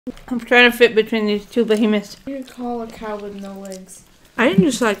I'm trying to fit between these two behemoths. You call a cow with no legs. I didn't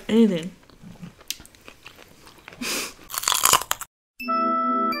just like anything.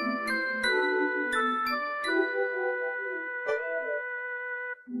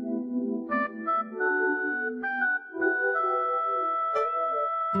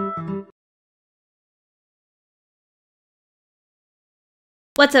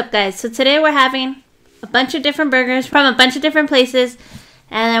 What's up, guys? So today we're having a bunch of different burgers from a bunch of different places.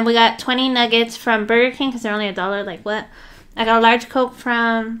 And then we got 20 nuggets from Burger King because they're only $1. Like what? I got a large Coke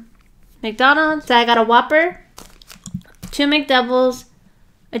from McDonald's. So I got a Whopper, 2 McDoubles,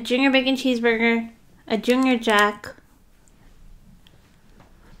 a Junior Bacon Cheeseburger, a Junior Jack,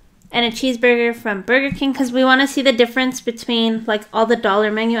 and a cheeseburger from Burger King because we want to see the difference between like all the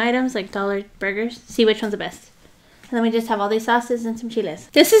dollar menu items, like dollar burgers. See which one's the best. And then we just have all these sauces and some chiles.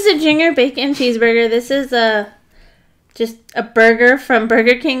 This is a Junior Bacon Cheeseburger. This is just a burger from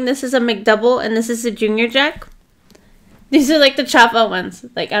Burger King. This is a McDouble, and this is a Junior Jack. These are like the chop out ones.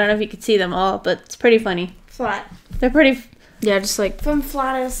 Like, I don't know if you could see them all, but it's pretty funny. Flat. They're pretty... Yeah, just like... From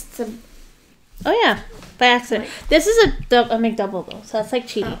flattest to... Oh, yeah. By accident. This is a McDouble, though, so that's like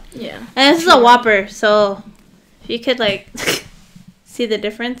cheating. Oh, yeah. And this is a Whopper, so if you could, like, see the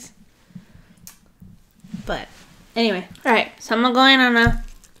difference. But, anyway. Alright, so I'm going to go in on a...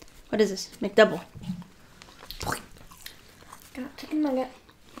 What is this? McDouble. Got chicken nugget.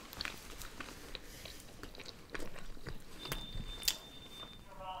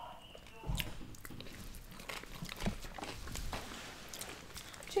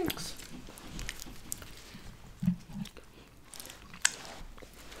 Jinx.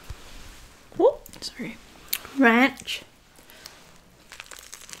 Oh, Sorry. ranch.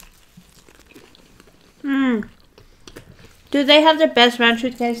 Mmm. Do they have the best ranch, you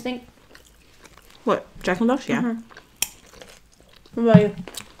guys think? What? Jack in the Box? Yeah. Mm-hmm. What about you?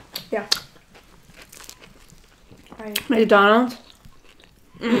 Yeah. McDonald's?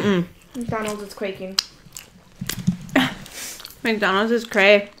 Mm-mm. McDonald's is quaking. McDonald's is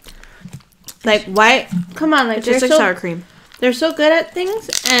cray. Like, why? Come on, like, It's just like sour cream. They're so good at things,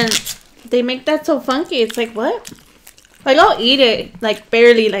 and they make that so funky. It's like, what? Like, I'll eat it, like,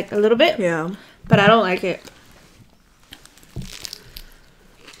 barely, like, a little bit. Yeah. But I don't like it.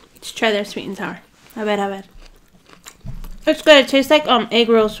 Let's try their sweet and sour. I bet. It's good. It tastes like egg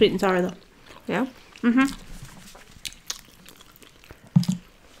roll sweet and sour, though. Yeah? Mm-hmm.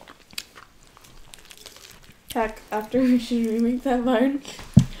 Heck, after we should remake that line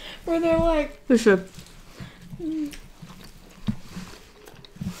where they're like... We should.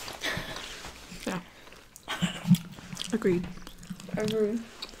 Yeah. Agreed. Agreed.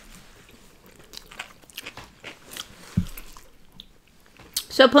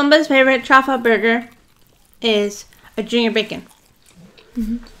 So Pumbaa's favorite truffle burger is a Junior Bacon.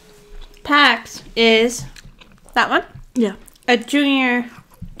 Mm-hmm. Paks is that one? Yeah. A Junior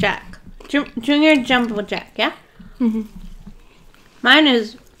Jack. Junior Jumbo Jack, yeah? Mm-hmm. Mine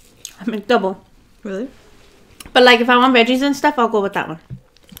is a McDouble. Really? But like if I want veggies and stuff, I'll go with that one.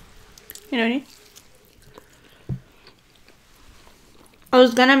 You know what I mean? I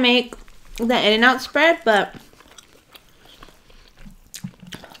was gonna make the In-N-Out spread, but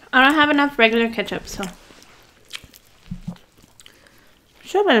I don't have enough regular ketchup, so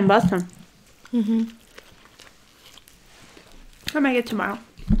should have been in Boston. Mm-hmm. I'll make it tomorrow.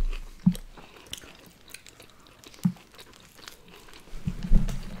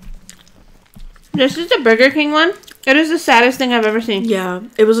 This is the Burger King one. It is the saddest thing I've ever seen. Yeah,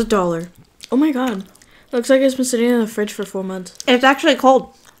 it was $1. Oh my god. Looks like it's been sitting in the fridge for 4 months. It's actually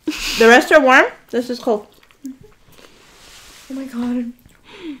cold. The rest are warm. This is cold. Oh my god.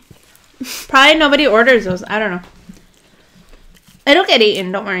 Probably nobody orders those. I don't know. It'll get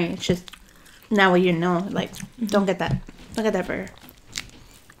eaten. Don't worry. It's just now you know. Like, don't get that. Don't get that burger.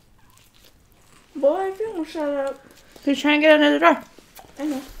 Boy, if you don't shut up. He's trying to get under the door. I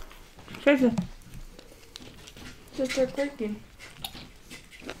know. Seriously. Just start quaking.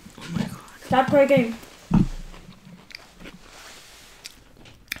 Oh my god. Stop quaking.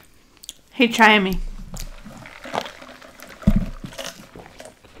 He's trying me.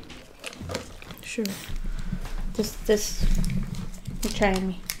 Sure. This. He's trying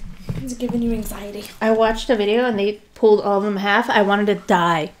me. It's giving you anxiety. I watched a video and they pulled all of them in half. I wanted to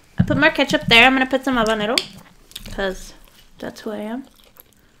die. I put more ketchup there. I'm going to put some habanero. Because that's who I am.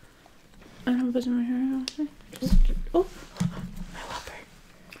 I'm going to put some here. Oh. My Whopper.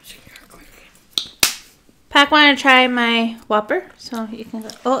 Pack wanted to try my Whopper. So you can go.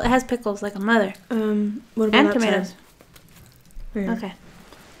 Oh, it has pickles like a mother. What about And that tomatoes. side? Where? Okay.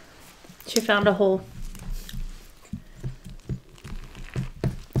 She found a hole.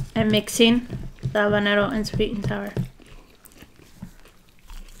 and mixing the habanero and sweet and sour.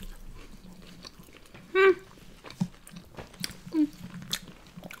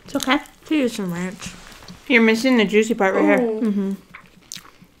 It's okay. Could use some ranch. You're missing the juicy part right here. Mm-hmm.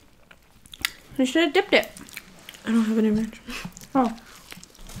 You should have dipped it. I don't have any ranch. Oh.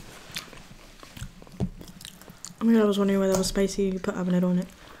 Oh my god, I was wondering why that was spicy. You put habanero on it.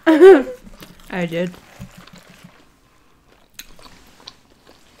 I did.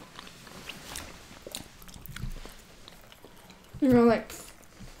 You're like,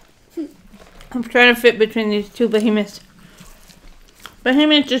 I'm trying to fit between these two behemoths.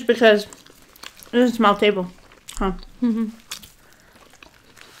 Behemoth just because it's a small table. Huh. Mm-hmm.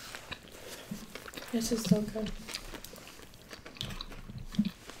 this is so good.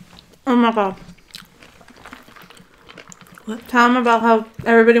 Oh my god. What? Tell them about how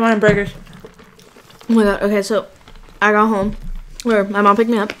everybody wanted burgers. Oh my god, okay, so I got home where my mom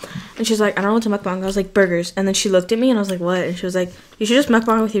picked me up and she's like, I don't know what to mukbang. I was like, burgers. And then she looked at me and I was like, what? And she was like, you should just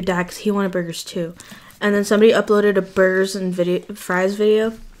mukbang with your dad because he wanted burgers too. And then somebody uploaded a burgers and fries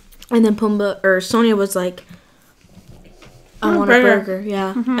video. And then Pumbaa or Sonia was like, I want a burger.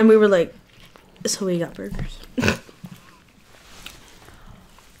 Yeah. Mm-hmm. And we were like, so we got burgers.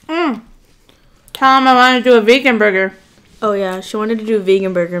 Tell them I want to do a vegan burger. Oh yeah, she wanted to do a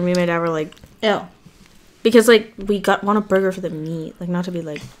vegan burger and me and my dad were like, Ew. because like we want a burger for the meat, like not to be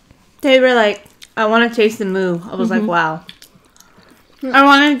like. They were like, I want to taste the moo. I was like, wow. I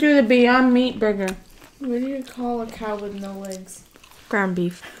want to do the Beyond Meat burger. What do you call a cow with no legs? Ground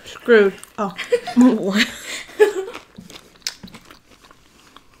beef. Screwed. Oh. What?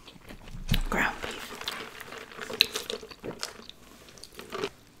 Ground beef.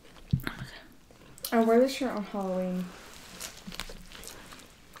 I wear this shirt on Halloween.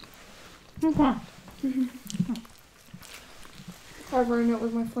 Okay. Covering it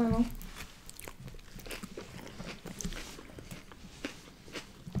with my flannel.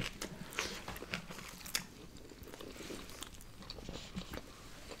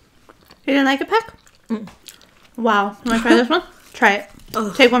 You didn't like it, Pack? Mm. Wow. You want to try this one? Try it.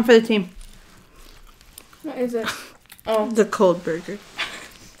 Ugh. Take one for the team. What is it? Oh, The cold burger.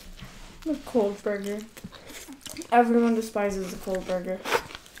 the cold burger. Everyone despises the cold burger.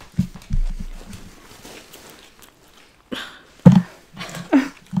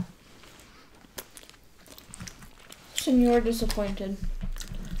 Senor disappointed.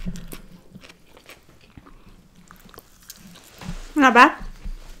 Not bad.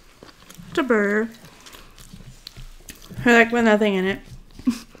 It's a burger. I like with nothing in it.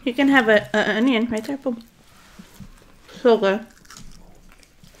 You can have an onion right there. Boom. So good.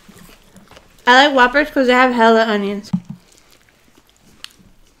 I like Whoppers because they have hella onions.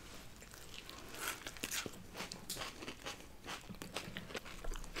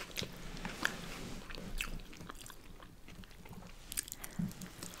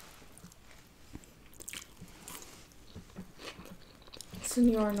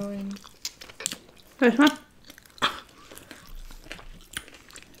 Senor annoying. This one?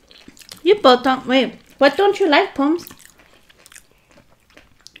 You both don't. Wait. What don't you like, Pums?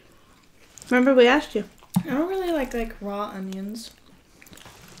 Remember we asked you. I don't really like raw onions.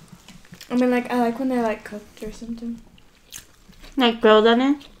 I mean, like, I like when they're like cooked or something. Like grilled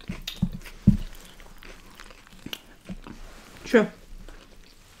onions? True.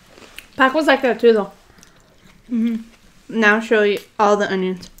 Pac was like that too, though. Mm-hmm. Now show you all the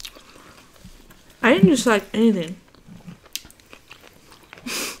onions. I didn't just like anything.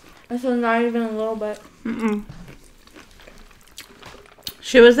 So not even a little bit. Mm-mm.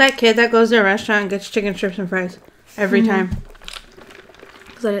 She was that kid that goes to a restaurant and gets chicken strips and fries every time.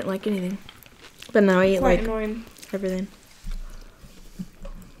 Because I didn't like anything. But now I eat Quite like annoying. everything.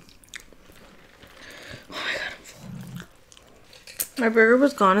 Oh my god, I'm full. My burger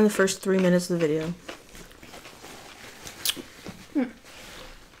was gone in the first 3 minutes of the video.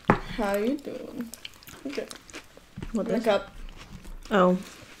 How you doing? Okay. What Look this? up. Oh.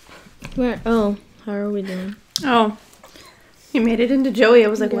 Where? Oh. How are we doing? Oh. You made it into Joey. I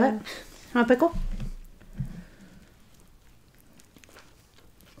was like, Yeah. what? Want a pickle?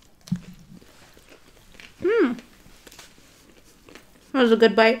 That was a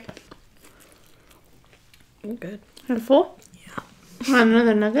good bite. Good. Is it full? Yeah. Want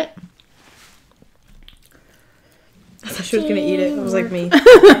another nugget? I thought she was gonna eat it. It was like me.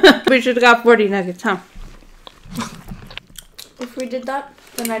 We should have got 40 nuggets, huh? If we did that,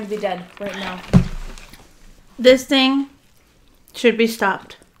 then I'd be dead right now. This thing should be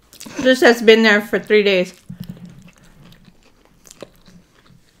stopped. This has been there for 3 days.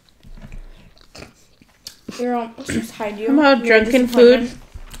 Let's just hide you. Somehow Your drunken food. disappointment.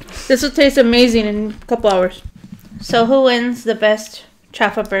 This will taste amazing in a couple hours. So who wins the best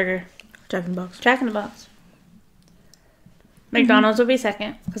chop-up burger? Jack in the Box. Jack in the Box. McDonald's will be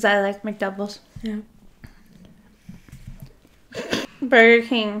second because I like McDoubles. Yeah. Burger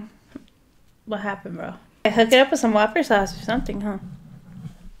King. What happened, bro? I hook it up with some Whopper sauce or something, huh?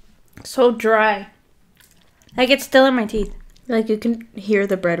 So dry. Like it's still in my teeth. Like you can hear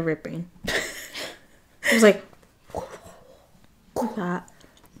the bread ripping. It was like that.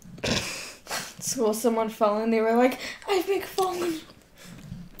 So someone fell and they were like, I've been fallen.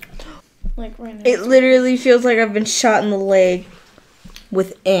 Like right now. It literally feels like I've been shot in the leg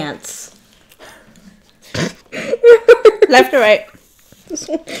with ants. Left or right?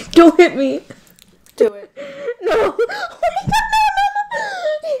 Don't hit me. Do it. No. Oh my god, no.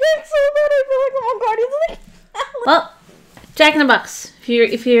 He got so bad. I feel like I'm on Guardians. Well, Jack in the Box.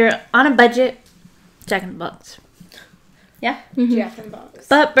 If you're on a budget, Jack in the Box. Yeah. Mm-hmm. Jack in the Box.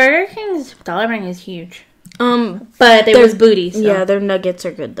 But Burger King's dollar menu is huge. But It was booty. So. Yeah, their nuggets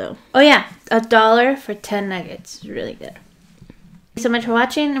are good though. Oh yeah, $1 for 10 nuggets is really good. Thanks so much for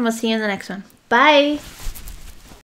watching, and we'll see you in the next one. Bye.